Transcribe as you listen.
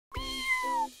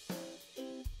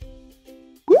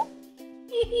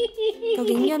究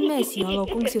竟因咩事我老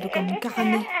公笑到咁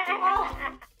奸呢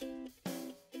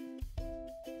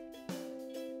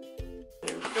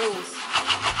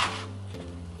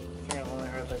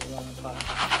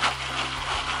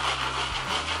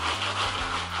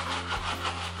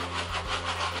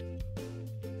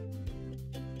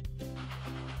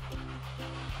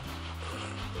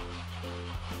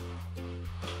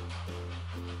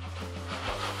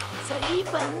？11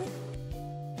分。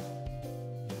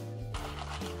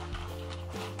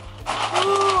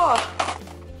Oh!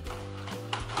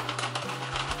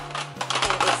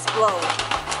 It explodes.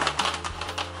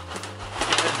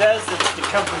 If it does, it's the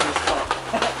company's fault.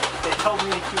 They told me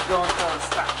to keep going until it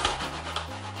stops.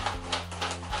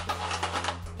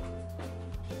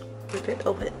 Keep it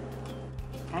open.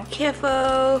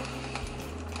 Careful.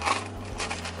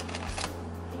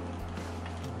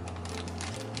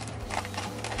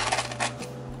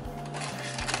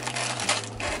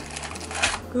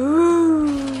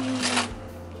 Ooh.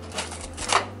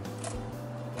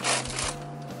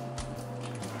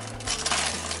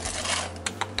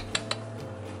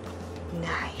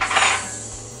 Nice.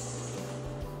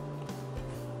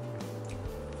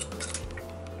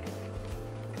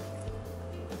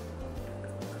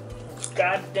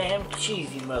 Goddamn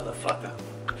cheesy motherfucker.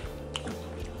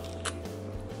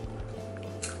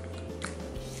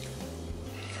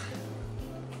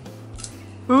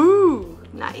 Ooh,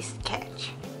 nice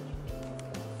catch.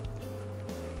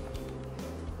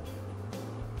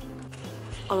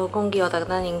我老公叫我特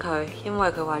登影佢，因為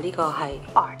佢話呢個係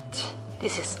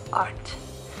art。This is art.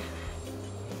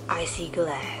 Icy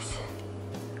glass.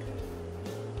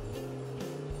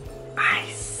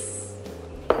 Ice.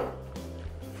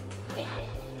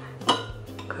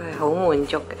 佢係好滿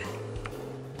足嘅。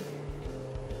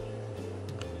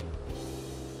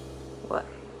What?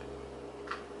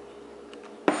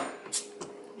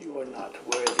 You are not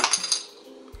worthy.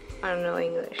 I don't know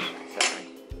English. Sorry.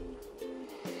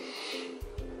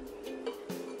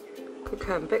 佢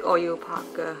強迫我要拍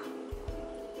㗎。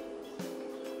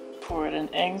Pour it an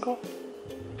angle.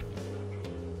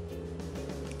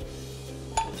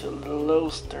 It's a little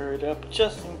stirred up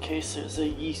just in case there's a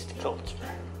yeast culture.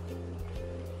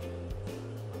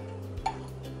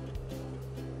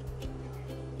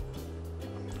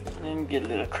 And then get a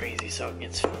little crazy so it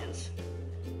gets fizz.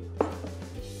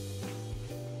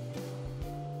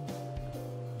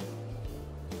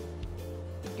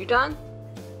 You done?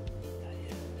 Not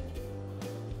yet.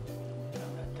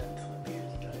 I'm not done till the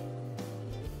beer's done.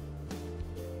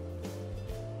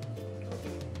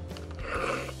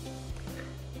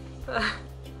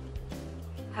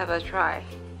 Have a try.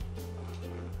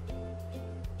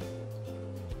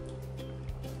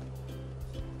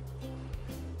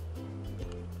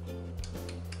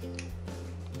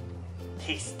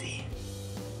 Tasty.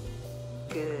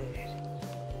 Good.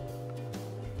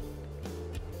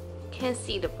 Can't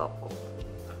see the bubble.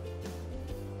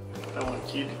 I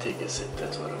want you to take a sip.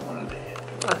 That's what I wanted to hit.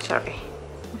 Oh, sorry.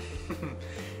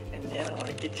 And then I want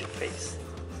to get your face.